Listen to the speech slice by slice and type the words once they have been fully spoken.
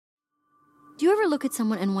Do you ever look at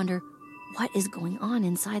someone and wonder what is going on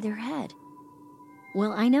inside their head?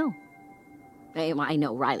 Well, I know. I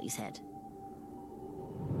know Riley's head.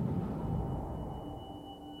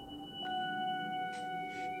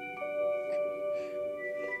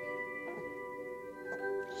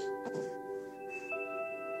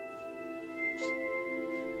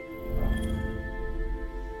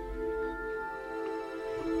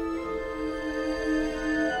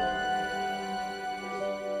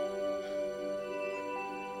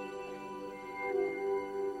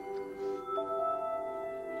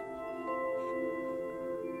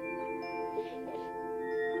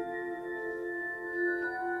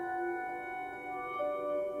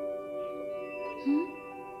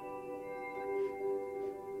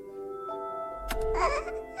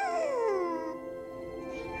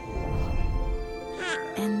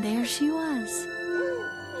 And there she was.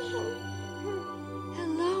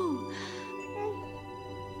 Hello,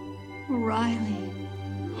 Riley.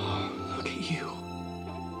 Oh, look at you.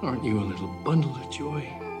 Aren't you a little bundle of joy?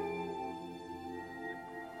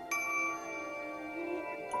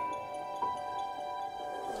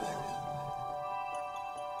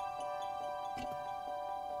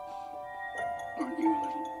 Aren't you a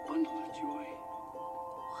little bundle of joy?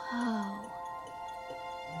 Whoa.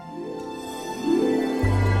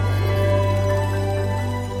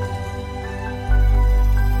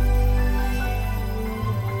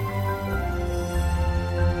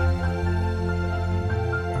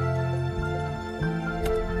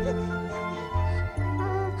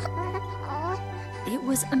 It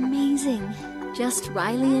was amazing. Just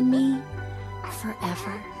Riley and me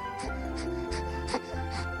forever.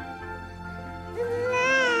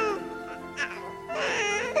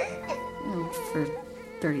 For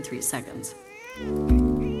 33 seconds.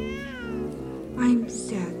 I'm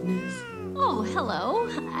Sadness. Oh, hello.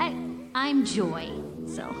 I'm Joy.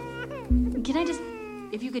 So, can I just,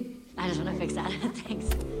 if you could, I just want to fix that. Thanks.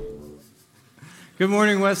 Good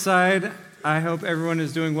morning, Westside. I hope everyone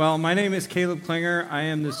is doing well. My name is Caleb Klinger. I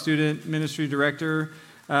am the student ministry director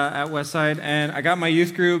at Westside, and I got my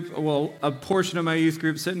youth group, well, a portion of my youth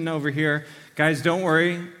group sitting over here. Guys, don't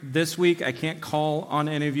worry. This week, I can't call on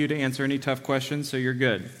any of you to answer any tough questions, so you're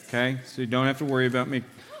good, okay? So you don't have to worry about me.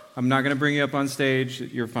 I'm not going to bring you up on stage.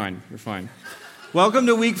 You're fine. You're fine. Welcome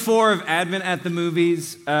to week 4 of Advent at the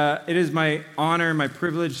Movies. It is my honor, my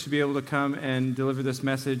privilege to be able to come and deliver this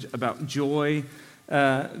message about joy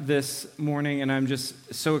this morning, and I'm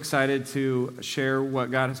just so excited to share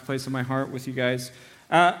what God has placed in my heart with you guys.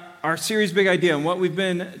 Our series, Big Idea, and what we've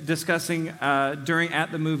been discussing during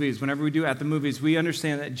At the Movies, whenever we do At the Movies, we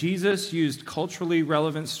understand that Jesus used culturally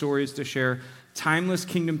relevant stories to share timeless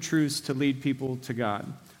kingdom truths to lead people to God.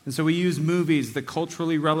 And so we use movies, the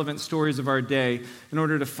culturally relevant stories of our day, in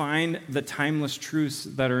order to find the timeless truths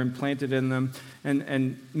that are implanted in them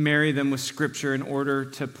and marry them with Scripture in order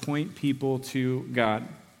to point people to God.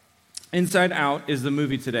 Inside Out is the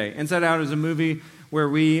movie today. Inside Out is a movie where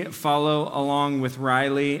we follow along with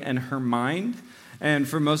Riley and her mind. And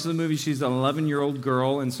for most of the movie, she's an 11-year-old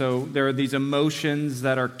girl, and so there are these emotions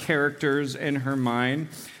that are characters in her mind,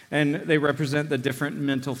 and they represent the different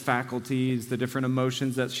mental faculties, the different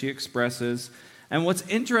emotions that she expresses. And what's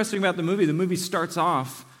interesting about the movie starts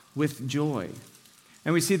off with joy.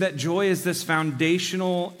 And we see that joy is this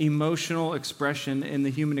foundational emotional expression in the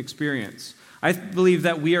human experience. I believe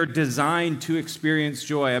that we are designed to experience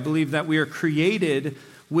joy. I believe that we are created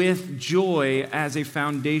with joy as a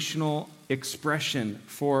foundational expression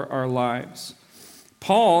for our lives.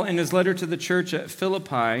 Paul, in his letter to the church at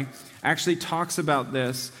Philippi, actually talks about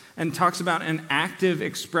this and talks about an active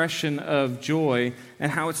expression of joy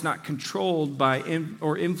and how it's not controlled by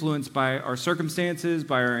or influenced by our circumstances,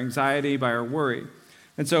 by our anxiety, by our worry.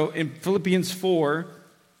 And so in Philippians 4,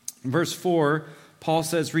 verse 4, Paul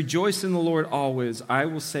says, "Rejoice in the Lord always. I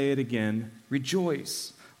will say it again,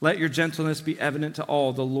 rejoice. Let your gentleness be evident to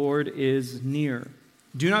all. The Lord is near.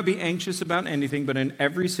 Do not be anxious about anything, but in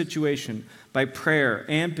every situation, by prayer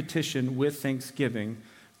and petition with thanksgiving,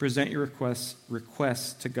 present your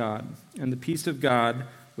requests to God. And the peace of God,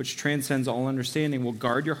 which transcends all understanding, will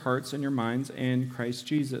guard your hearts and your minds in Christ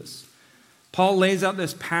Jesus." Paul lays out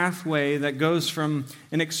this pathway that goes from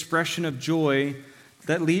an expression of joy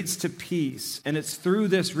that leads to peace. And it's through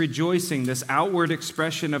this rejoicing, this outward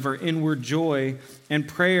expression of our inward joy and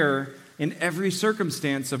prayer in every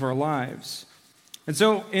circumstance of our lives. And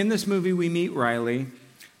so in this movie, we meet Riley,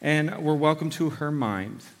 and we're welcomed to her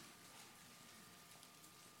mind.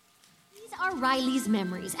 These are Riley's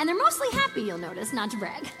memories, and they're mostly happy, you'll notice, not to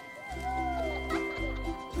brag.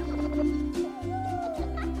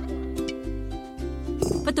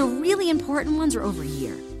 But the really important ones are over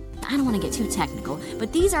here. I don't want to get too technical,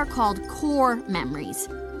 but these are called core memories.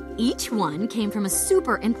 Each one came from a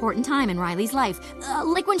super important time in Riley's life.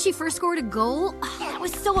 Like when she first scored a goal. Oh, that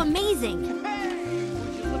was so amazing. Look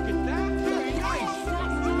at that. Very nice.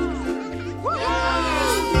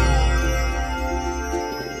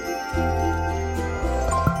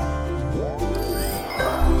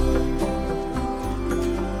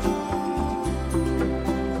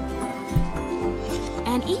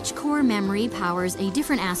 And each core memory powers a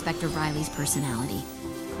different aspect of Riley's personality.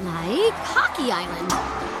 Like Hockey Island.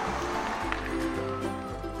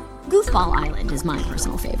 Goofball Island is my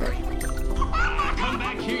personal favorite. Come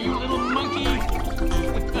back here, you little monkey.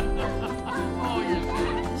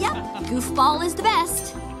 Yep, Goofball is the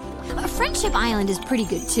best. Friendship Island is pretty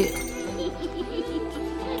good too.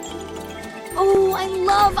 Oh, I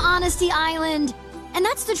love Honesty Island. And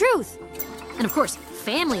that's the truth. And of course,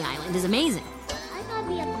 Family Island is amazing.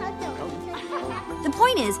 The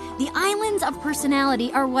point is, the islands of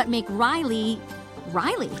personality are what make Riley,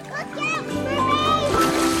 Riley.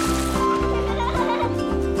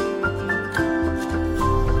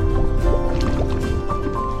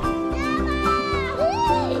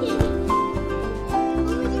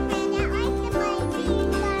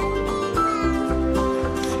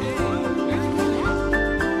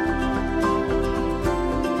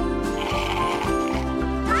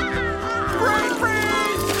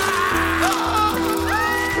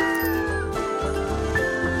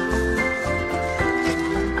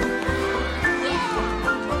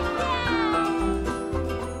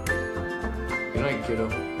 Good night, kiddo.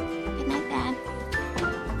 Good night, Dad.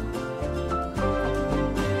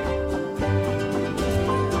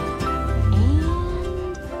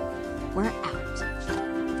 And we're out.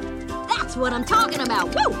 That's what I'm talking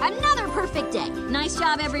about. Woo! Another perfect day. Nice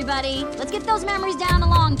job, everybody. Let's get those memories down the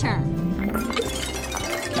long term.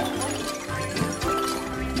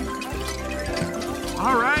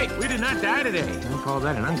 All right, we did not die today. I call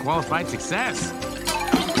that an unqualified success.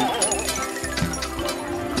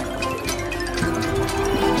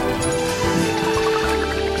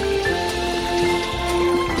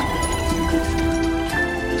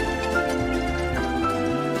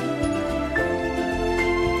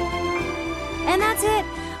 And that's it.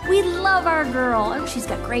 We love our girl. Oh, she's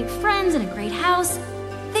got great friends and a great house.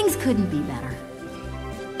 Things couldn't be better.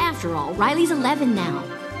 After all, Riley's 11 now.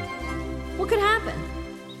 What could happen?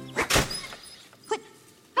 What?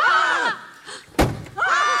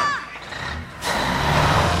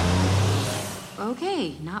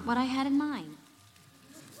 Okay, not what I had in mind.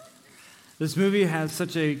 This movie has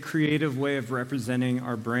such a creative way of representing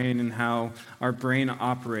our brain and how our brain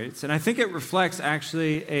operates. And I think it reflects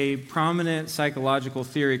actually a prominent psychological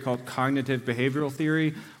theory called cognitive behavioral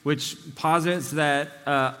theory, which posits that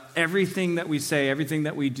everything that we say, everything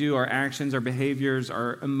that we do, our actions, our behaviors,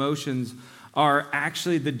 our emotions, are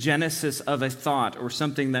actually the genesis of a thought or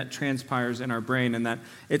something that transpires in our brain, and that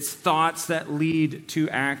it's thoughts that lead to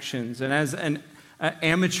actions. And as an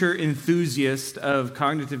amateur enthusiast of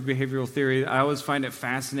cognitive behavioral theory, I always find it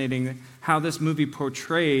fascinating how this movie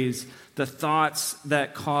portrays the thoughts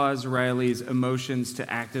that cause Riley's emotions to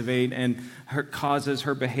activate and causes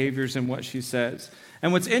her behaviors and what she says.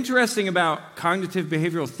 And what's interesting about cognitive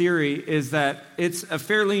behavioral theory is that it's a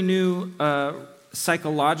fairly new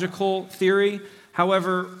psychological theory.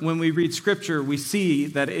 However, when we read Scripture, we see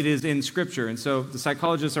that it is in Scripture. And so the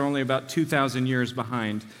psychologists are only about 2,000 years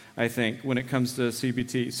behind, I think, when it comes to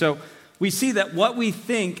CBT. So we see that what we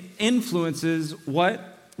think influences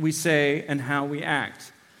what we say and how we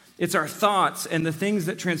act. It's our thoughts and the things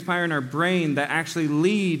that transpire in our brain that actually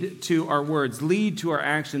lead to our words, lead to our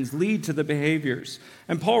actions, lead to the behaviors.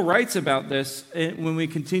 And Paul writes about this when we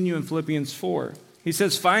continue in Philippians 4. He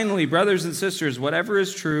says, "Finally, brothers and sisters, whatever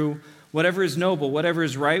is true, whatever is noble, whatever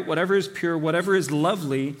is right, whatever is pure, whatever is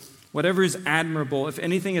lovely, whatever is admirable, if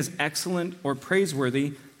anything is excellent or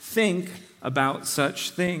praiseworthy, think about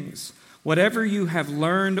such things. Whatever you have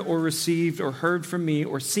learned or received or heard from me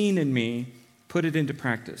or seen in me, put it into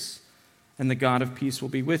practice, and the God of peace will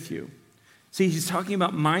be with you." See, he's talking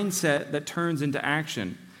about mindset that turns into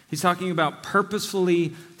action. He's talking about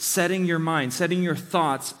purposefully setting your mind, setting your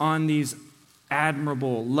thoughts on these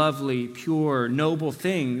admirable, lovely, pure, noble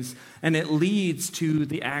things, and it leads to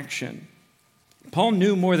the action. Paul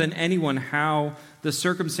knew more than anyone how the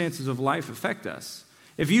circumstances of life affect us.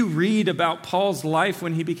 If you read about Paul's life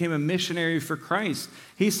when he became a missionary for Christ,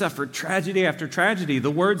 he suffered tragedy after tragedy.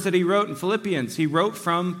 The words that he wrote in Philippians, he wrote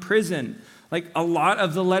from prison. Like a lot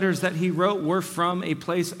of the letters that he wrote were from a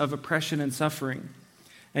place of oppression and suffering.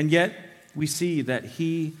 And yet we see that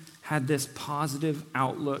he had this positive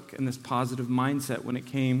outlook and this positive mindset when it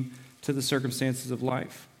came to the circumstances of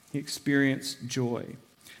life. He experienced joy.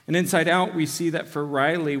 And Inside Out, we see that for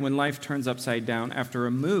Riley, when life turns upside down after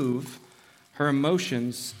a move, her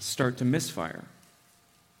emotions start to misfire.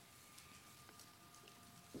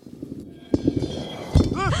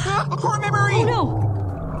 A core memory! Oh no!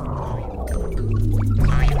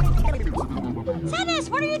 Sadness,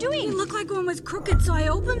 what are you doing? It looked like one was crooked, so I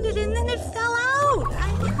opened it and then it fell out.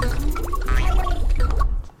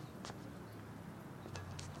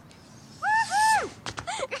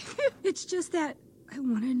 It's just that I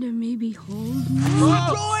wanted to maybe hold you.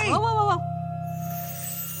 Joy! Whoa.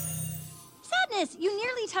 Sadness, you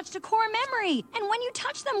nearly touched a core memory. And when you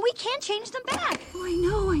touch them, we can't change them back. Oh, I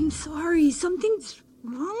know, I'm sorry. Something's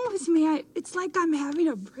wrong with me. It's like I'm having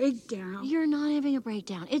a breakdown. You're not having a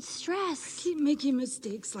breakdown. It's stress. Keep making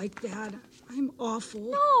mistakes like that. I'm awful.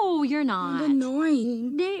 No, you're not. And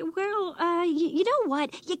annoying. You know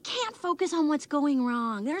what? You can't focus on what's going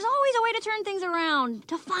wrong. There's always a way to turn things around,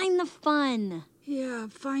 to find the fun. Yeah,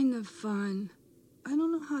 find the fun. I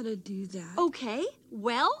don't know how to do that. Okay,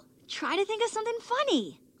 well, try to think of something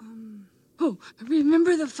funny. Oh,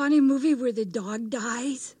 remember the funny movie where the dog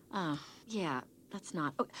dies? Yeah, that's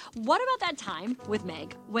not... Oh, what about that time with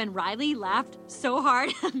Meg when Riley laughed so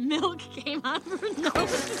hard milk came out of her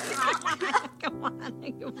nose? Come on.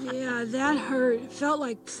 Yeah, that hurt. It felt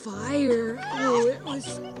like fire. Oh, it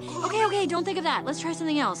was... Okay, don't think of that. Let's try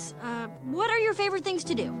something else. What are your favorite things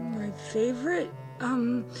to do? My favorite?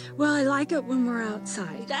 Well, I like it when we're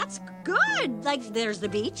outside. That's good. Like, there's the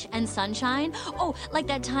beach and sunshine. Oh, like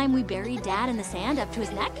that time we buried Dad in the sand up to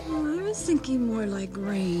his neck? Oh, I was thinking more like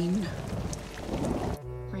rain.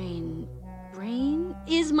 Rain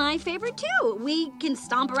is my favorite, too. We can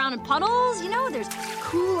stomp around in puddles, there's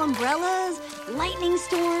cool umbrellas, lightning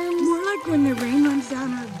storms. More like when the rain runs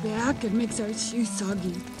down our back and makes our shoes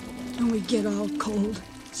soggy. And we get all cold,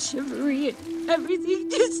 shivery, and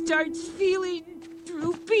everything just starts feeling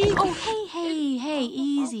droopy. Oh, hey,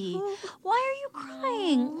 easy. Why are you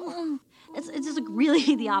crying? It's just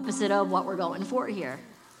really the opposite of what we're going for here.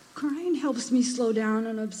 Crying helps me slow down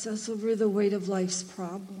and obsess over the weight of life's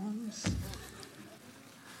problems.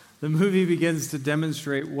 The movie begins to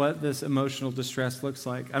demonstrate what this emotional distress looks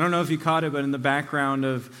like. I don't know if you caught it, but in the background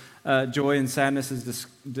of Joy and Sadness's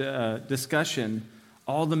discussion,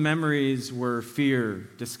 all the memories were fear,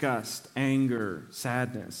 disgust, anger,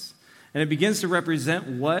 sadness. And it begins to represent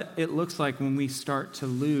what it looks like when we start to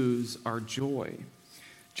lose our joy.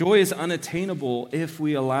 Joy is unattainable if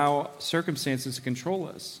we allow circumstances to control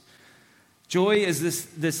us. Joy is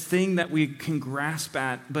this thing that we can grasp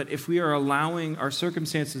at, but if we are allowing our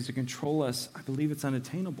circumstances to control us, I believe it's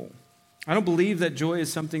unattainable. I don't believe that joy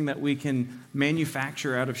is something that we can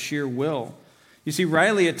manufacture out of sheer will. You see,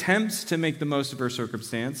 Riley attempts to make the most of her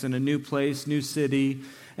circumstance in a new place, new city,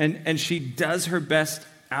 and she does her best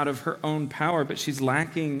out of her own power, but she's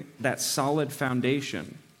lacking that solid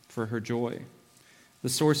foundation for her joy. The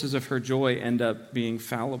sources of her joy end up being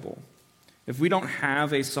fallible. If we don't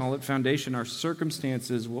have a solid foundation, our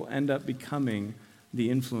circumstances will end up becoming the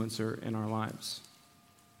influencer in our lives.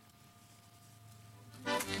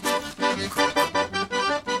 Hello,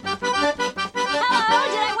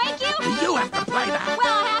 did I wake you? You have to play that.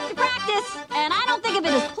 Well, I have to practice, and I don't think of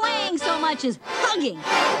it as playing so much as hugging.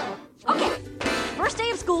 Okay, first day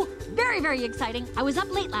of school, very, very exciting. I was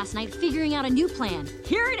up late last night figuring out a new plan.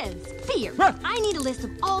 Here it is, fear. I need a list of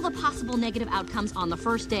all the possible negative outcomes on the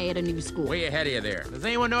first day at a new school. Way ahead of you there. Does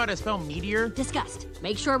anyone know how to spell meteor? Disgust.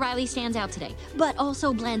 Make sure Riley stands out today, but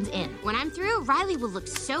also blends in. When I'm through, Riley will look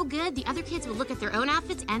so good, the other kids will look at their own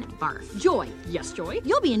outfits and barf. Joy. Yes, Joy?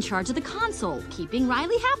 You'll be in charge of the console, keeping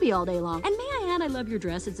Riley happy all day long. And may I add, I love your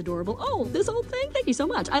dress. It's adorable. Oh, this old thing? Thank you so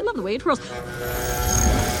much. I love the way it twirls.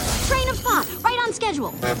 Train of thought, right on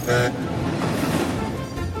schedule.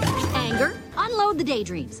 Anger, unload the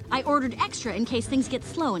daydreams. I ordered extra in case things get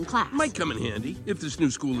slow in class. Might come in handy if this new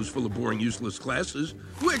school is full of boring, useless classes,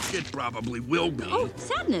 which it probably will be. Oh,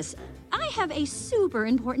 Sadness. I have a super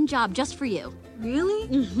important job just for you. Really?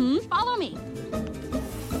 Mm-hmm. Follow me.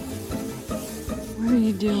 What are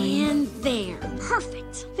you doing? And there.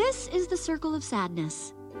 Perfect. This is the circle of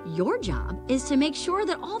sadness. Your job is to make sure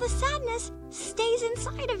that all the sadness stays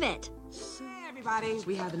inside of it. Hey, everybody.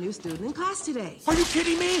 We have a new student in class today. Are you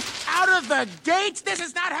kidding me? Out of the gates? This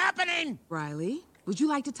is not happening! Riley, would you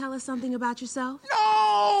like to tell us something about yourself?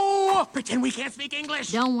 No! Pretend we can't speak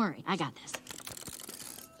English. Don't worry, I got this.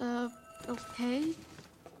 Okay.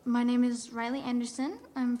 My name is Riley Anderson.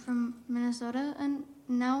 I'm from Minnesota, and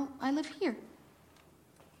now I live here.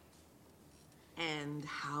 And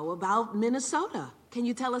how about Minnesota? Can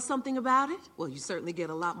you tell us something about it? Well, you certainly get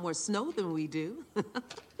a lot more snow than we do.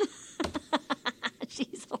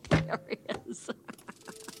 She's hilarious.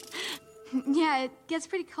 Yeah, it gets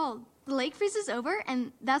pretty cold. The lake freezes over,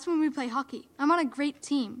 and that's when we play hockey. I'm on a great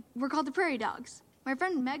team. We're called the Prairie Dogs. My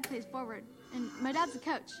friend Meg plays forward, and my dad's the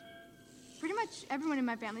coach. Pretty much everyone in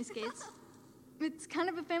my family skates. It's kind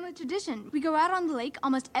of a family tradition. We go out on the lake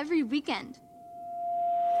almost every weekend.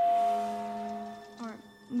 Or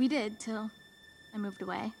we did till I moved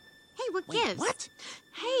away. Hey, what gives? What?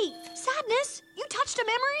 Hey, Sadness, you touched a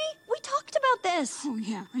memory? We talked about this. Oh,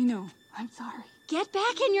 yeah, I know. I'm sorry. Get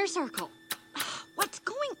back in your circle. What's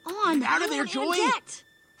going on? Get out of there, I don't Joey. get.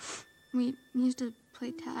 We used to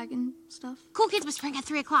play tag and stuff. Cool Kids whispering at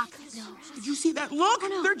 3 o'clock. Did you see that? Look!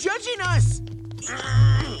 They're judging us!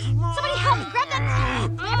 Somebody help me, grab that.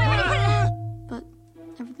 Everybody put it. But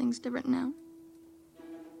everything's different now.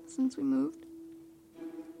 Since we moved.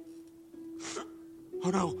 Oh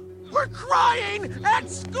no, we're crying at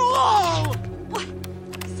school! What?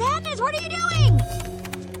 Sadness, what are you doing?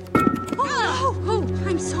 Oh,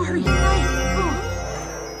 I'm sorry.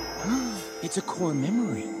 It's a core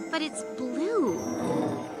memory. But it's blue.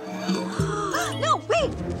 No,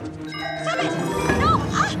 wait! Stop it! No!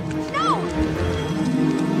 No!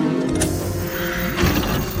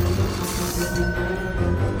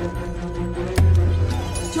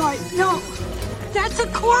 Joy, no. That's a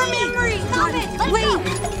core memory. Stop it! Let Wait. go.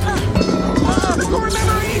 Core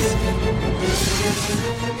memories!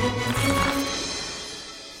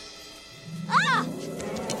 Ah!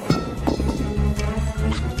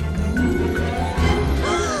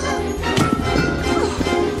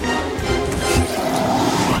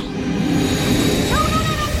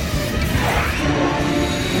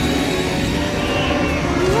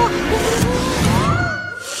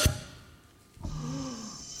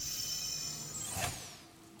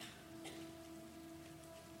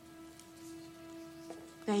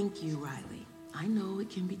 Thank you, Riley. I know it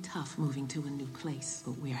can be tough moving to a new place,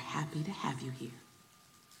 but we're happy to have you here.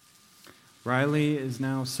 Riley is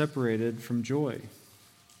now separated from Joy.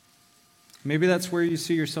 Maybe that's where you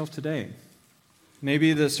see yourself today.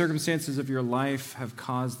 Maybe the circumstances of your life have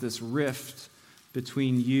caused this rift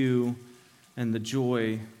between you and the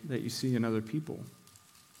joy that you see in other people.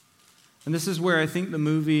 And this is where I think the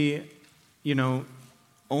movie,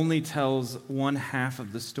 only tells one half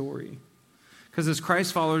of the story. Because as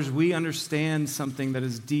Christ followers, we understand something that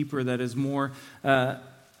is deeper, that is more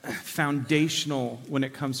foundational when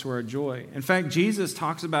it comes to our joy. In fact, Jesus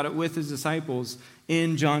talks about it with his disciples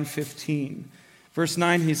in John 15. Verse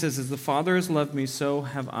 9, he says, "As the Father has loved me, so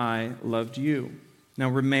have I loved you. Now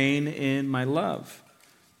remain in my love.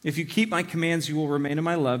 If you keep my commands, you will remain in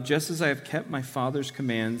my love, just as I have kept my Father's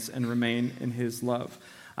commands and remain in his love.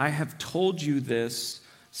 I have told you this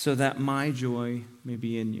so that my joy may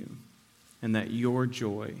be in you, and that your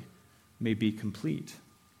joy may be complete."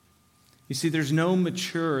 You see, there's no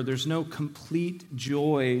complete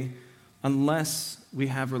joy unless we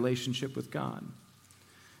have relationship with God.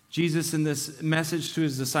 Jesus, in this message to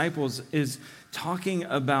his disciples, is talking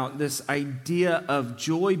about this idea of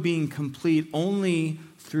joy being complete only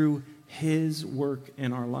through his work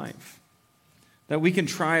in our life. That we can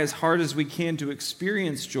try as hard as we can to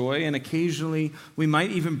experience joy, and occasionally we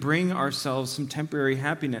might even bring ourselves some temporary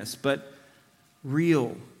happiness, but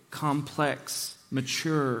real, complex,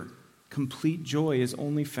 mature, complete joy is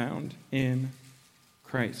only found in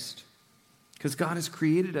Christ. Because God has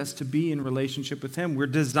created us to be in relationship with him. We're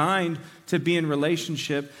designed to be in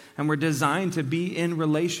relationship, and we're designed to be in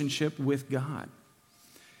relationship with God.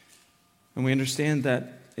 And we understand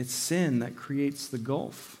that it's sin that creates the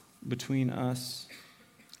gulf between us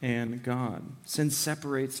and God. Sin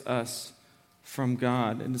separates us from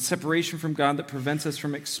God, and the separation from God that prevents us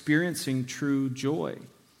from experiencing true joy.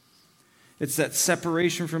 It's that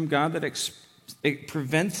separation from God that it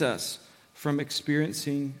prevents us from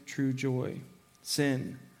experiencing true joy.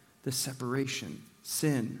 Sin, the separation,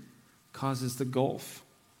 sin causes the gulf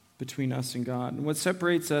between us and God. And what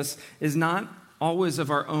separates us is not always of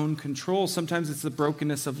our own control. Sometimes it's the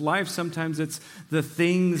brokenness of life. Sometimes it's the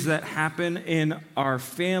things that happen in our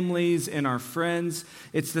families, in our friends.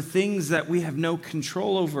 It's the things that we have no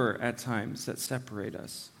control over at times that separate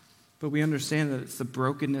us. But we understand that it's the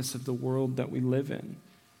brokenness of the world that we live in.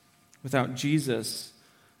 Without Jesus,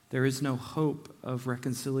 there is no hope of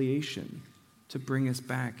reconciliation to bring us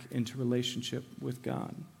back into relationship with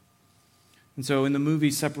God. And so in the movie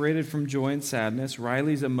Separated from Joy and Sadness,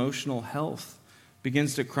 Riley's emotional health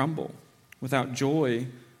begins to crumble. Without joy,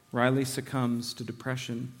 Riley succumbs to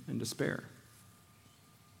depression and despair.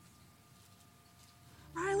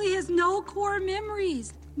 Riley has no core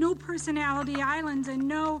memories, no personality islands, and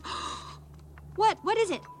no... What? What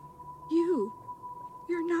is it? You.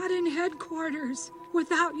 You're not in headquarters.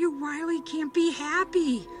 Without you, Riley can't be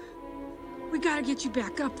happy. We gotta get you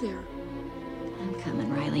back up there. I'm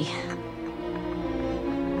coming, Riley.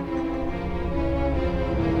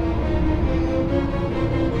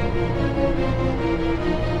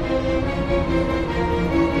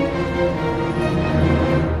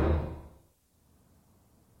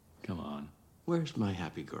 Come on. Where's my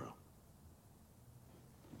happy girl?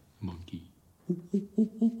 Monkey.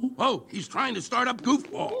 Whoa, he's trying to start up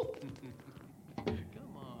Goofball.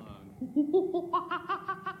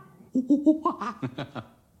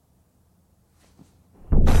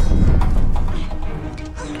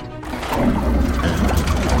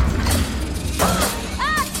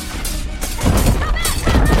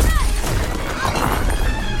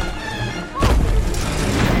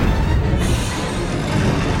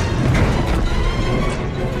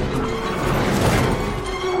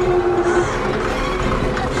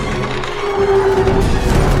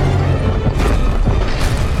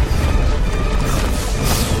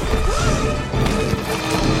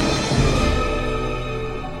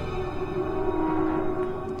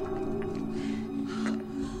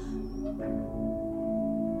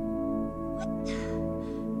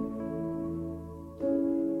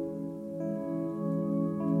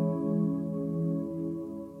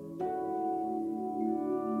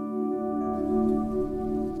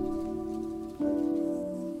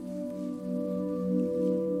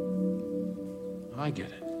 I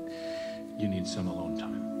get it. You need some alone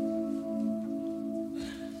time.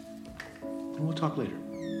 And we'll talk later.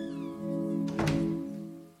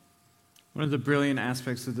 One of the brilliant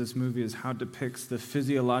aspects of this movie is how it depicts the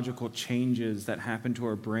physiological changes that happen to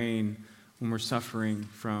our brain when we're suffering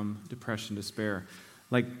from depression, despair.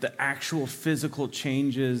 Like the actual physical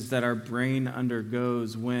changes that our brain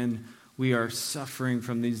undergoes when we are suffering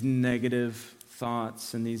from these negative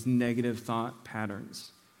thoughts and these negative thought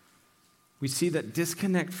patterns. We see that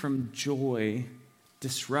disconnect from joy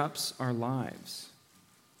disrupts our lives.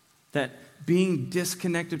 That being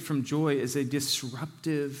disconnected from joy is a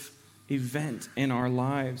disruptive event in our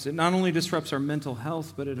lives. It not only disrupts our mental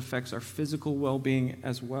health, but it affects our physical well-being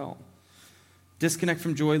as well. Disconnect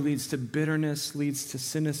from joy leads to bitterness, leads to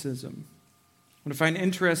cynicism. What I find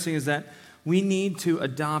interesting is that we need to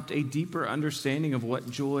adopt a deeper understanding of what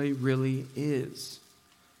joy really is.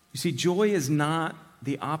 You see, joy is not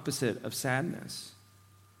the opposite of sadness.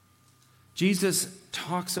 Jesus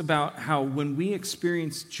talks about how when we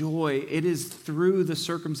experience joy, it is through the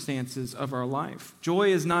circumstances of our life.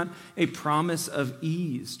 Joy is not a promise of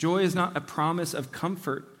ease. Joy is not a promise of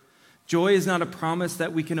comfort. Joy is not a promise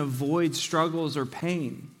that we can avoid struggles or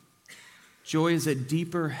pain. Joy is a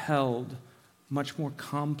deeper held, much more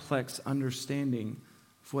complex understanding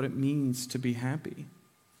of what it means to be happy.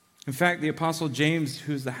 In fact, the Apostle James,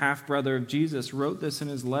 who's the half-brother of Jesus, wrote this in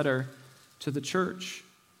his letter to the church.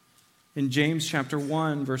 In James chapter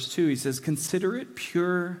 1, verse 2, he says, "Consider it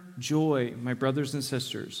pure joy, my brothers and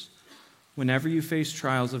sisters, whenever you face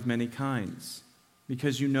trials of many kinds,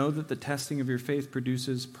 because you know that the testing of your faith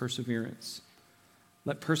produces perseverance.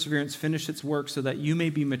 Let perseverance finish its work so that you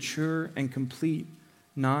may be mature and complete,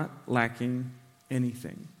 not lacking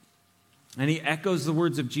anything." And he echoes the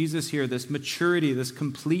words of Jesus here, this maturity, this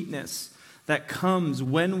completeness that comes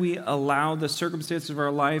when we allow the circumstances of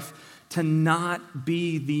our life to not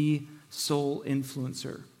be the sole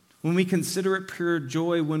influencer. When we consider it pure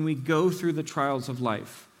joy when we go through the trials of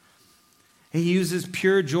life. He uses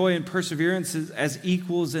pure joy and perseverance as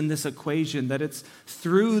equals in this equation, that it's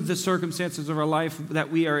through the circumstances of our life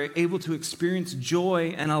that we are able to experience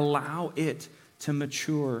joy and allow it to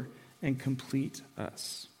mature and complete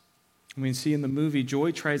us. We see in the movie,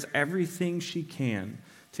 Joy tries everything she can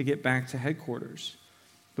to get back to headquarters.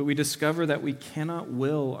 But we discover that we cannot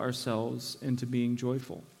will ourselves into being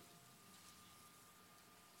joyful.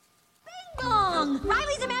 Bing bong!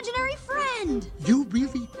 Riley's imaginary friend! You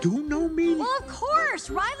really do know me? Well, of course!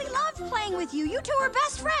 Riley loves playing with you. You two are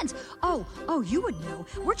best friends. Oh, you would know.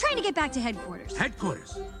 We're trying to get back to headquarters.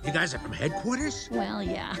 Headquarters? You guys are from headquarters? Well,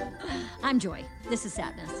 yeah. I'm Joy. This is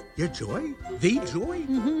Sadness. You're Joy? The Joy?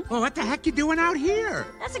 Mm-hmm. Well, what the heck you doing out here?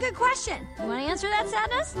 That's a good question. You want to answer that,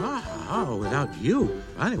 Sadness? Oh, without you,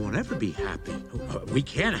 Riley won't ever be happy. We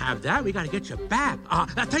can't have that. We got to get you back. I'll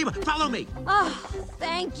tell you what, follow me. Oh,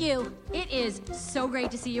 thank you. It is So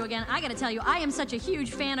great to see you again. I gotta tell you, I am such a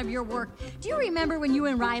huge fan of your work. Do you remember when you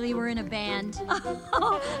and Riley were in a band?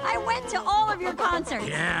 Oh, I went to all of your concerts.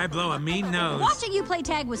 Yeah, I blow a mean nose. Watching you play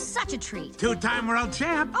tag was such a treat. 2-time world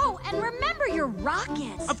champ. Oh, and remember your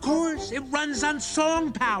rockets. Of course, it runs on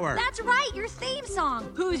song power. That's right, your theme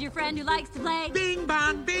song. Who's your friend who likes to play? Bing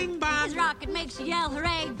bong, bing bong. His rocket makes you yell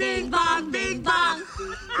hooray. Bing bong, bing bong.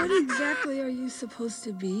 What exactly are you supposed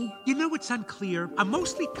to be? You know, it's unclear. I'm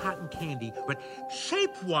mostly cotton candy, but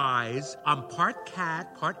shape-wise, I'm part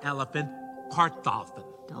cat, part elephant, part dolphin.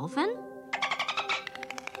 Dolphin?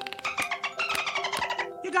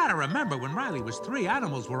 You gotta remember, when Riley was 3,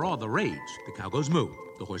 animals were all the rage. The cow goes moo,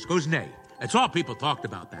 the horse goes neigh. That's all people talked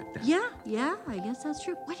about back then. Yeah, I guess that's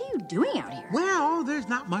true. What are you doing out here? Well, there's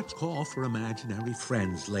not much call for imaginary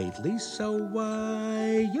friends lately, so,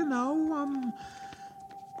 you know,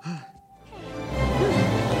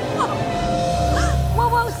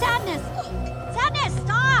 Whoa, Sadness! Sadness,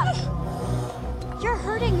 stop! You're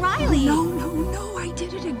hurting Riley. No, I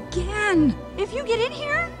did it again. If you get in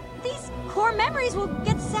here, these core memories will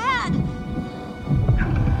get sad.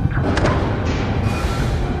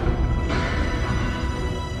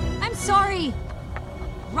 I'm sorry.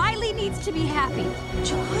 Riley needs to be happy.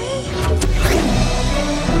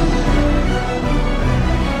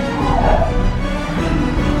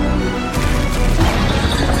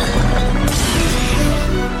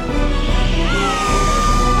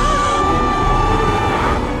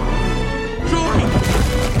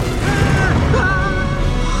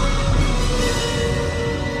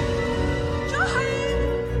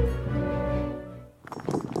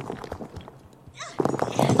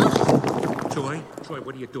 Joy,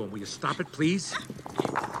 what are you doing? Will you stop it, please?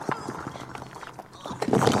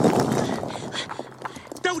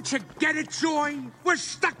 Don't you get it, Joy? We're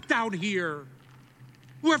stuck down here.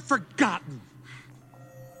 We're forgotten.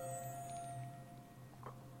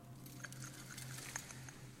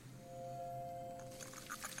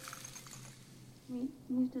 We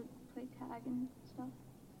used to play tag and stuff.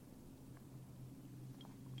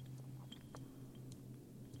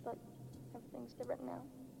 But everything's different now.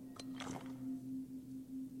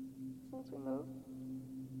 Since we moved.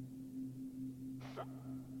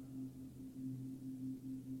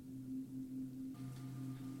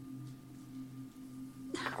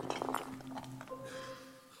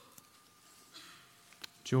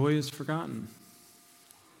 Joy is forgotten.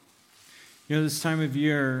 You know, this time of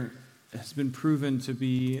year has been proven to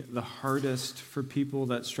be the hardest for people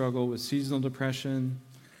that struggle with seasonal depression,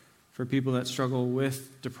 for people that struggle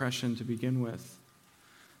with depression to begin with.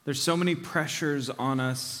 There's so many pressures on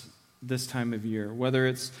us this time of year, whether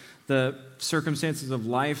it's the circumstances of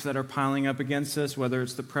life that are piling up against us, whether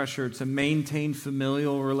it's the pressure to maintain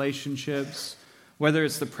familial relationships, whether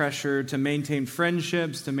it's the pressure to maintain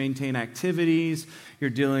friendships, to maintain activities, you're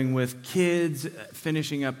dealing with kids,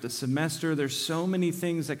 finishing up the semester. There's so many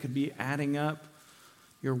things that could be adding up.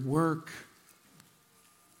 Your work,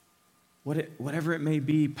 whatever it may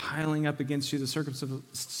be, piling up against you, the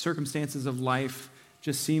circumstances of life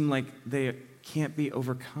just seem like they can't be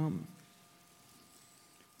overcome.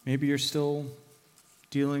 Maybe you're still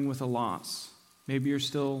dealing with a loss. Maybe you're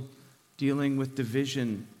still dealing with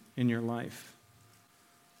division in your life.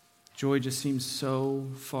 Joy just seems so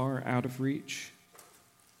far out of reach.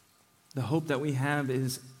 The hope that we have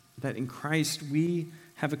is that in Christ we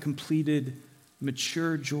have a completed,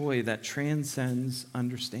 mature joy that transcends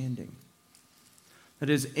understanding. That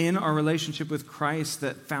is, in our relationship with Christ,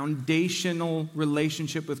 that foundational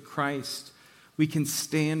relationship with Christ, we can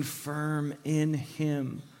stand firm in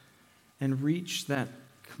Him and reach that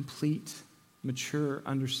complete, mature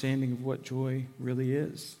understanding of what joy really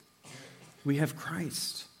is. We have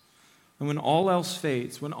Christ. And when all else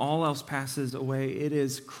fades, when all else passes away, it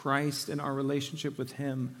is Christ and our relationship with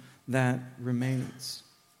Him that remains.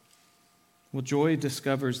 Well, Joy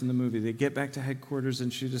discovers in the movie, they get back to headquarters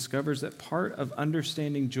and she discovers that part of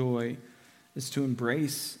understanding joy is to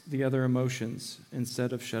embrace the other emotions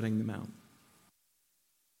instead of shutting them out.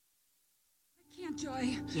 I can't,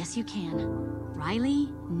 Joy. Yes, you can. Riley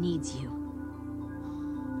needs you.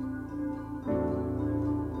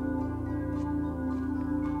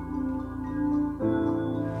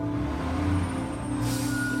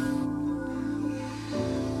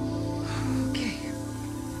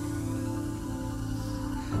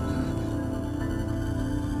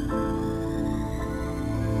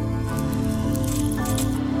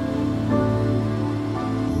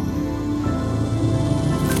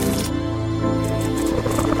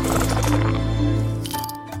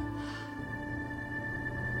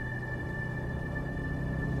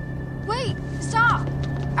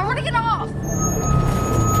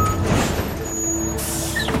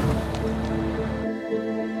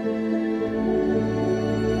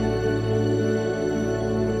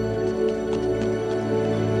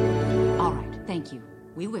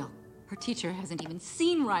 teacher hasn't even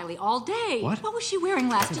seen Riley all day. What? What was she wearing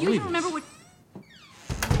last? Do you even remember what...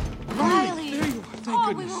 Riley! Riley! There you are, thank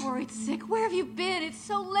goodness. We were worried sick. Where have you been? It's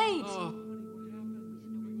so late.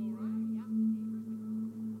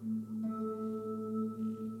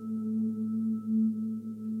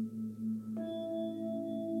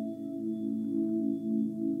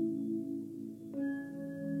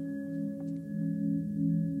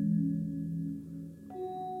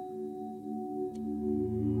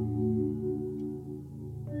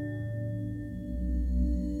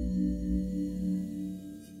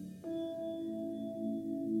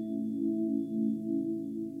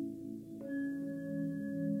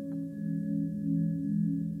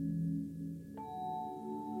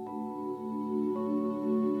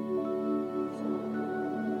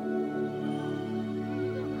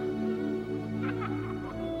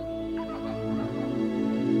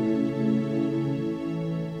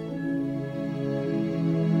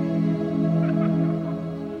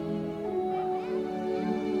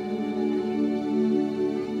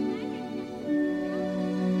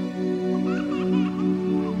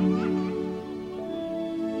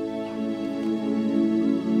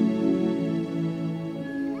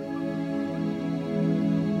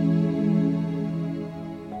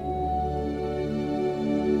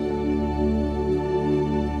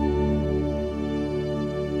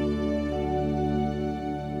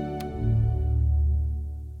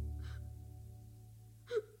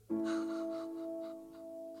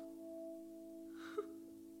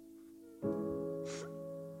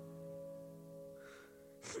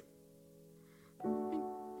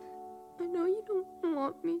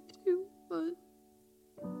 Want me to, but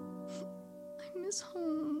I miss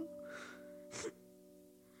home.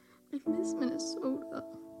 I miss Minnesota.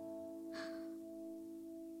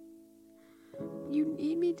 You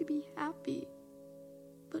need me to be happy,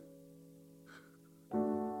 but I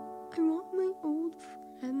want my old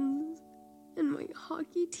friends and my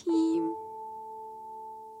hockey team.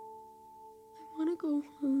 I want to go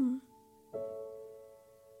home.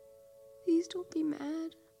 Please don't be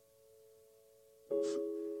mad.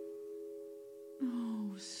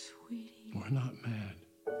 Oh, sweetie. We're not mad.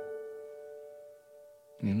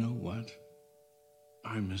 You know what?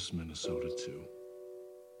 I miss Minnesota too.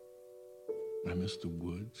 I miss the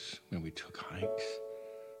woods where we took hikes.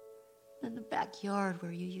 And the backyard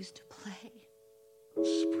where you used to play.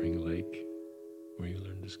 Spring Lake, where you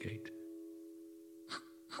learned to skate.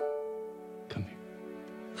 Come here.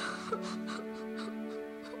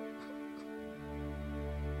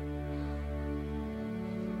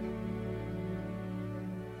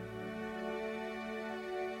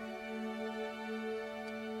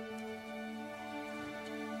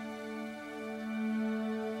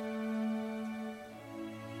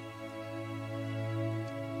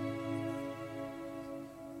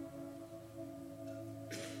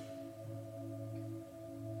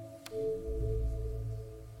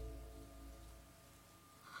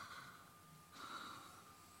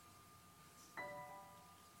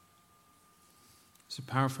 It's a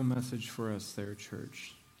powerful message for us there,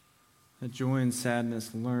 church. That joy and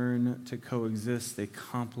sadness learn to coexist. They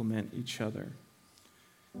complement each other.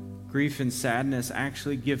 Grief and sadness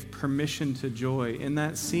actually give permission to joy. In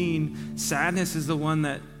that scene, sadness is the one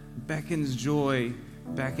that beckons joy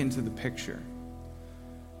back into the picture.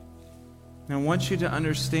 Now, I want you to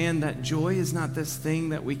understand that joy is not this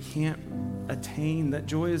thing that we can't attain, that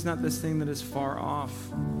joy is not this thing that is far off.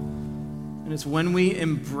 And it's when we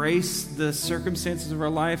embrace the circumstances of our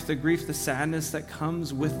life, the grief, the sadness that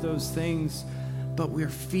comes with those things, but our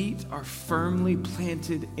feet are firmly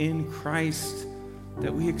planted in Christ,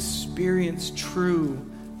 that we experience true,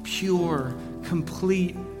 pure,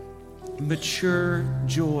 complete, mature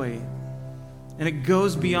joy. And it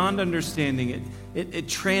goes beyond understanding. It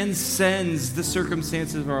transcends the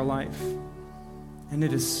circumstances of our life. And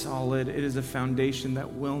it is solid. It is a foundation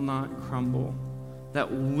that will not crumble,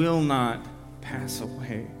 that will not pass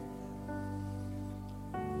away.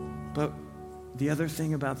 But the other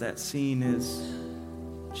thing about that scene is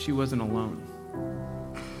she wasn't alone.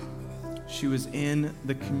 She was in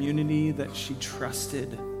the community that she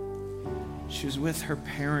trusted. She was with her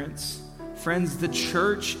parents. Friends, the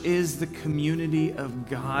church is the community of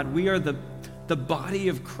God. We are the body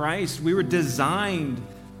of Christ. We were designed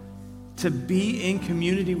to be in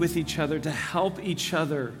community with each other, to help each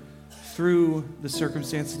other through the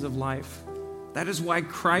circumstances of life. That is why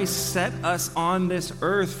Christ set us on this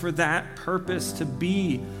earth, for that purpose, to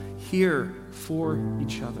be here for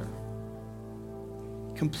each other.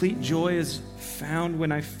 Complete joy is found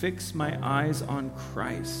when I fix my eyes on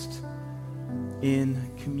Christ in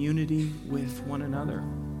community with one another.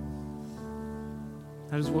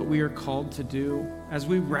 That is what we are called to do. As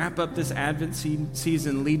we wrap up this Advent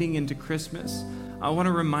season leading into Christmas, I want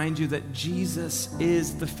to remind you that Jesus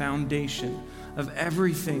is the foundation of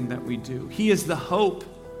everything that we do. He is the hope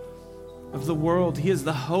of the world. He is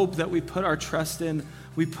the hope that we put our trust in,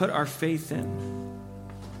 we put our faith in.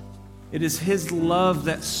 It is his love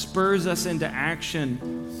that spurs us into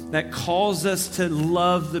action, that calls us to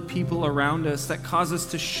love the people around us, that causes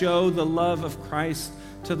us to show the love of Christ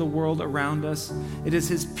to the world around us. It is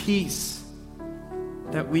his peace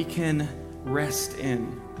that we can rest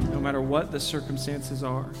in, no matter what the circumstances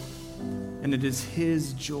are. And it is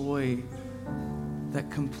his joy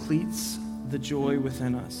that completes the joy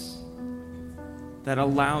within us, that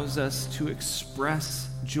allows us to express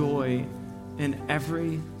joy in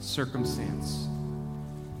every circumstance.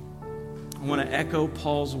 I want to echo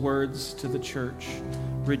Paul's words to the church.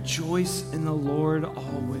 Rejoice in the Lord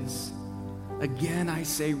always. Again, I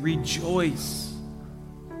say rejoice.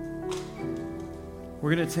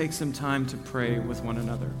 We're going to take some time to pray with one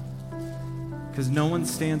another, because no one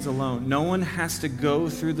stands alone. No one has to go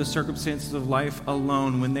through the circumstances of life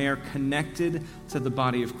alone when they are connected to the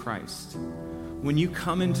body of Christ. When you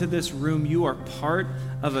come into this room, you are part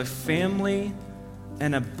of a family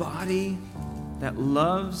and a body that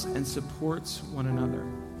loves and supports one another.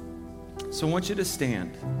 So I want you to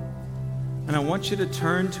stand, and I want you to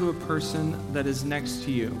turn to a person that is next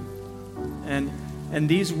to you. And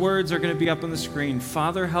these words are going to be up on the screen.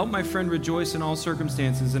 Father, help my friend rejoice in all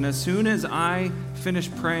circumstances. And as soon as I finish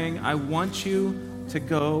praying, I want you to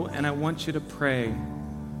go and I want you to pray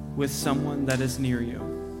with someone that is near you.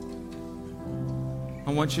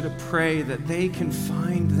 I want you to pray that they can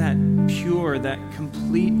find that pure, that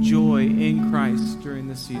complete joy in Christ during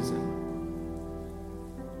this season.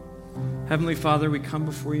 Heavenly Father, we come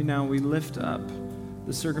before you now. We lift up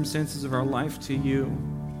the circumstances of our life to you.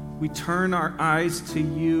 We turn our eyes to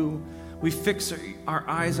you. We fix our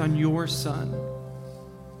eyes on your Son,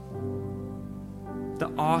 the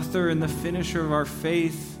author and the finisher of our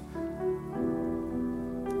faith,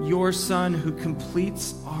 your Son who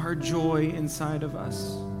completes our joy inside of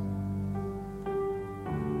us,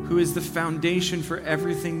 who is the foundation for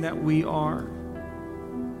everything that we are.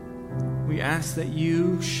 We ask that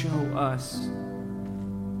you show us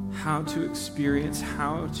how to experience,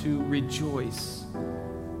 how to rejoice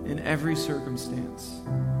in every circumstance.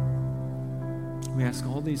 We ask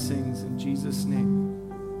all these things in Jesus'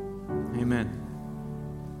 name. Amen.